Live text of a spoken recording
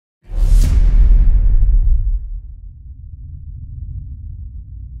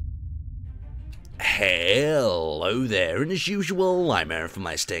Hello there, and as usual, I'm Aaron from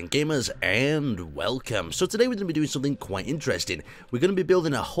My Stand Gamers, and welcome. So today we're going to be doing something quite interesting. We're going to be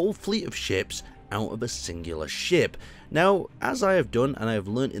building a whole fleet of ships out of a singular ship. Now, as I have done and I have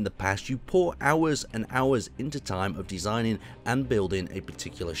learned in the past, you pour hours and hours into time of designing and building a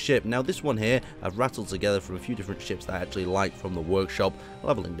particular ship. Now this one here, I've rattled together from a few different ships that I actually like from the workshop. I'll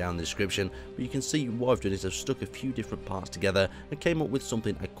have a link down in the description, but you can see what I've done is I've stuck a few different parts together and came up with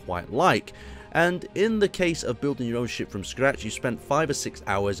something I quite like. And in the case of building your own ship from scratch, you spent 5 or 6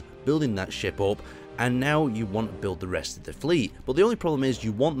 hours building that ship up, and now you want to build the rest of the fleet. But the only problem is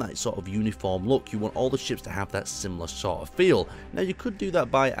you want that sort of uniform look. You want all the ships to have that similar sort of feel. Now you could do that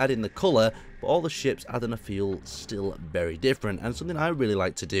by adding the colour, but all the ships adding a feel still very different. And something I really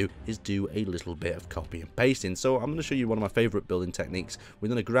like to do is do a little bit of copy and pasting. So I'm going to show you one of my favourite building techniques. We're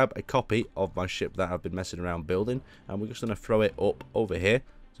going to grab a copy of my ship that I've been messing around building, and we're just going to throw it up over here.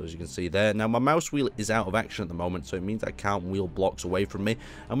 So as you can see there, now my mouse wheel is out of action at the moment, so it means I can't wheel blocks away from me.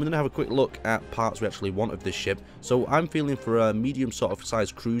 And we're going to have a quick look at parts we actually want of this ship. So I'm feeling for a medium sort of size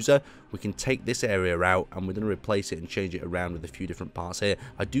cruiser, we can take this area out and we're going to replace it and change it around with a few different parts here.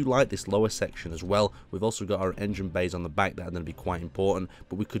 I do like this lower section as well. We've also got our engine bays on the back that are going to be quite important,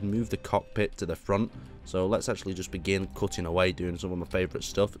 but we could move the cockpit to the front. So let's actually just begin cutting away, doing some of my favourite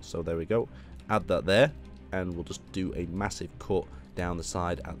stuff. So there we go, add that there, and we'll just do a massive cut down the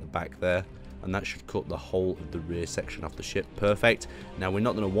side at the back there, and that should cut the whole of the rear section off the ship. Perfect. Now we're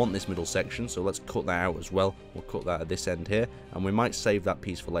not going to want this middle section, so let's cut that out as well. We'll cut that at this end here, and we might save that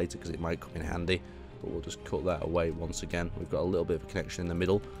piece for later because it might come in handy, but we'll just cut that away once again. We've got a little bit of a connection in the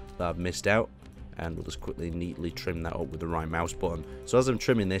middle that I've missed out, and we'll just quickly neatly trim that up with the right mouse button. So as I'm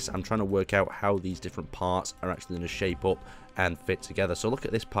trimming this, I'm trying to work out how these different parts are actually going to shape up and fit together. So look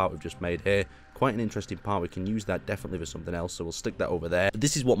at this part we've just made here. Quite an interesting part. We can use that definitely for something else, so we'll stick that over there.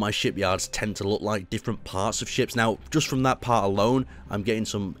 This is what my shipyards tend to look like, different parts of ships. Now just from that part alone, I'm getting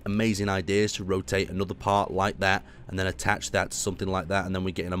some amazing ideas to rotate another part like that and then attach that to something like that, and then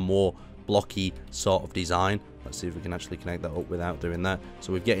we're getting a more blocky sort of design. Let's see if we can actually connect that up without doing that.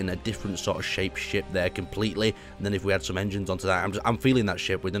 So we're getting a different sort of shape ship there completely, and then if we add some engines onto that, I'm feeling that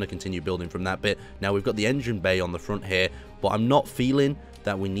ship. We're going to continue building from that bit. Now we've got the engine bay on the front here, but I'm not feeling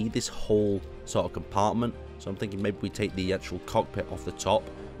that we need this whole sort of compartment. So I'm thinking maybe we take the actual cockpit off the top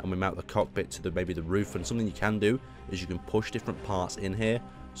and we mount the cockpit to maybe the roof. And something you can do is you can push different parts in here.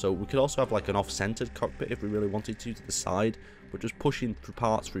 So we could also have like an off-centered cockpit if we really wanted to the side, but just pushing through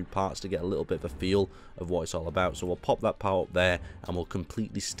parts to get a little bit of a feel of what it's all about. So we'll pop that part up there and we'll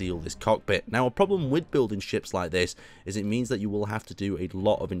completely steal this cockpit. Now a problem with building ships like this is it means that you will have to do a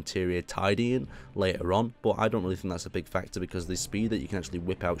lot of interior tidying later on, but I don't really think that's a big factor because the speed that you can actually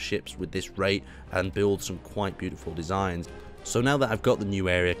whip out ships with this rate and build some quite beautiful designs. So now that I've got the new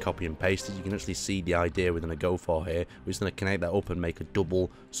area copy and pasted, you can actually see the idea we're going to go for here. We're just going to connect that up and make a double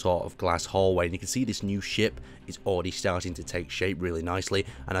sort of glass hallway, and you can see this new ship is already starting to take shape really nicely,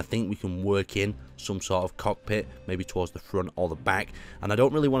 and I think we can work in some sort of cockpit maybe towards the front or the back. And I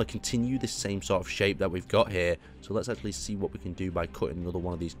don't really want to continue this same sort of shape that we've got here, so let's actually see what we can do by cutting another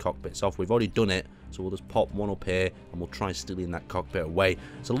one of these cockpits off. We've already done it, so we'll just pop one up here and we'll try stealing that cockpit away.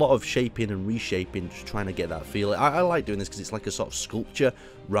 It's a lot of shaping and reshaping, just trying to get that feel. I like doing this because it's like a sort of sculpture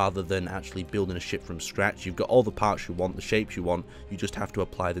rather than actually building a ship from scratch. You've got all the parts you want, the shapes you want, you just have to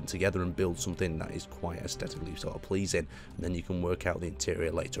apply them together and build something that is quite aesthetically sort of pleasing, and then you can work out the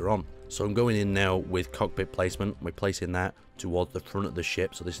interior later on. So I'm going in now with cockpit placement. We're placing that towards the front of the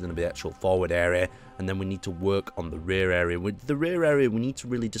ship, so this is going to be the actual forward area, and then we need to work on the rear area. With the rear area, we need to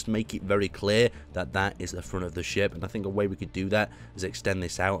really just make it very clear that that is the front of the ship, and I think a way we could do that is extend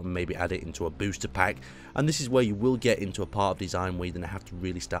this out and maybe add it into a booster pack. And this is where you will get into a part of design where you're going to have to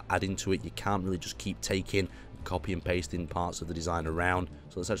really start adding to it. You can't really just keep taking, copy and pasting parts of the design around.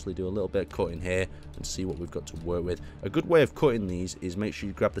 So let's actually do a little bit of cutting here and see what we've got to work with. A good way of cutting these is make sure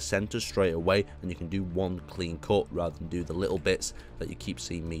you grab the center straight away, and you can do one clean cut rather than do the little bits that you keep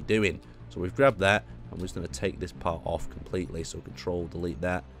seeing me doing. So we've grabbed that, and we're just going to take this part off completely. So control delete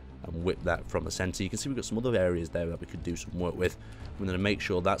that and whip that from the center. You can see we've got some other areas there that we could do some work with. We're going to make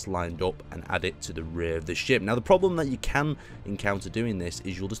sure that's lined up and add it to the rear of the ship. Now the problem that you can encounter doing this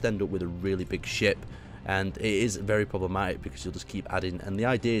is you'll just end up with a really big ship, and it is very problematic because you'll just keep adding, and the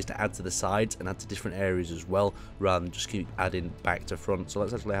idea is to add to the sides and add to different areas as well rather than just keep adding back to front. So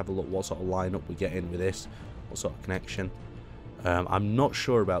let's actually have a look what sort of lineup we get in with this, what sort of connection. I'm not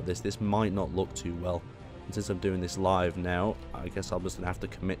sure about this might not look too well, and since I'm doing this live now, I guess I'm just gonna have to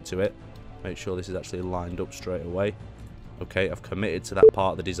commit to it, make sure this is actually lined up straight away. Okay, I've committed to that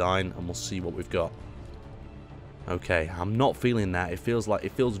part of the design, and we'll see what we've got. Okay, I'm not feeling that. It feels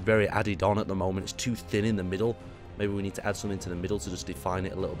very added on at the moment. It's too thin in the middle. Maybe we need to add something to the middle to just define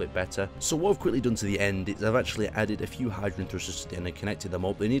it a little bit better. So what I've quickly done to the end is I've actually added a few hydrant thrusters to the end and connected them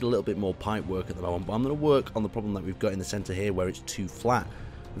up. They need a little bit more pipe work at the moment, but I'm going to work on the problem that we've got in the center here where it's too flat.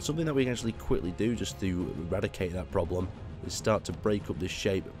 And something that we can actually quickly do just to eradicate that problem is start to break up this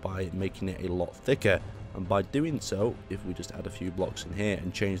shape by making it a lot thicker. And by doing so, if we just add a few blocks in here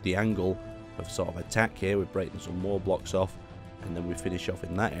and change the angle of sort of attack here, we're breaking some more blocks off, and then we finish off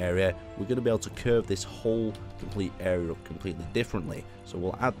in that area, we're going to be able to curve this whole complete area up completely differently. So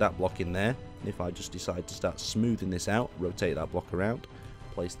we'll add that block in there, and if I just decide to start smoothing this out, rotate that block around,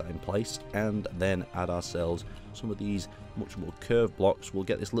 place that in place, and then add ourselves some of these much more curved blocks, we'll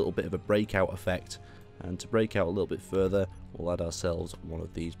get this little bit of a breakout effect. And to break out a little bit further, we'll add ourselves one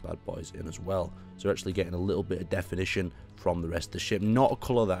of these bad boys in as well. So we're actually getting a little bit of definition from the rest of the ship. Not a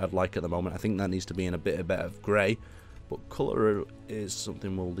colour that I'd like at the moment. I think that needs to be in a bit of grey. But colour is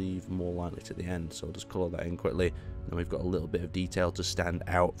something we'll leave more likely to the end. So I'll just colour that in quickly. And we've got a little bit of detail to stand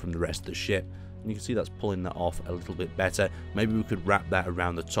out from the rest of the ship. And you can see that's pulling that off a little bit better. Maybe we could wrap that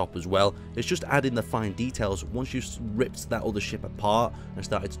around the top as well. It's just adding the fine details. Once you've ripped that other ship apart and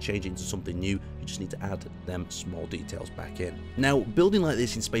started to change it into something new, you just need to add them small details back in. Now, building like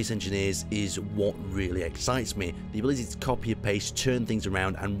this in Space Engineers is what really excites me. The ability to copy and paste, turn things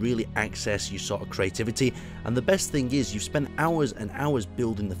around, and really access your sort of creativity. And the best thing is you've spent hours and hours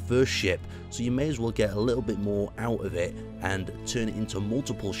building the first ship, so you may as well get a little bit more out of it and turn it into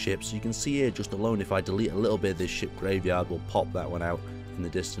multiple ships. So you can see here just alone, if I delete a little bit of this ship graveyard, we'll pop that one out in the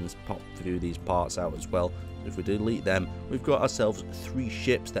distance, pop through these parts out as well. If we delete them, we've got ourselves 3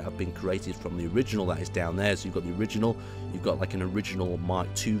 ships that have been created from the original that is down there. So you've got the original, you've got like an original Mark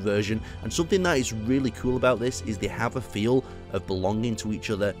II version, and something that is really cool about this is they have a feel of belonging to each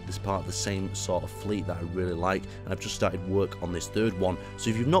other as part of the same sort of fleet that I really like. And I've just started work on this 3rd one.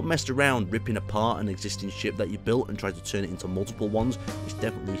 So if you've not messed around ripping apart an existing ship that you built and tried to turn it into multiple ones, it's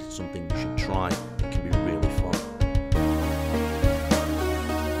definitely something you should try. It can be really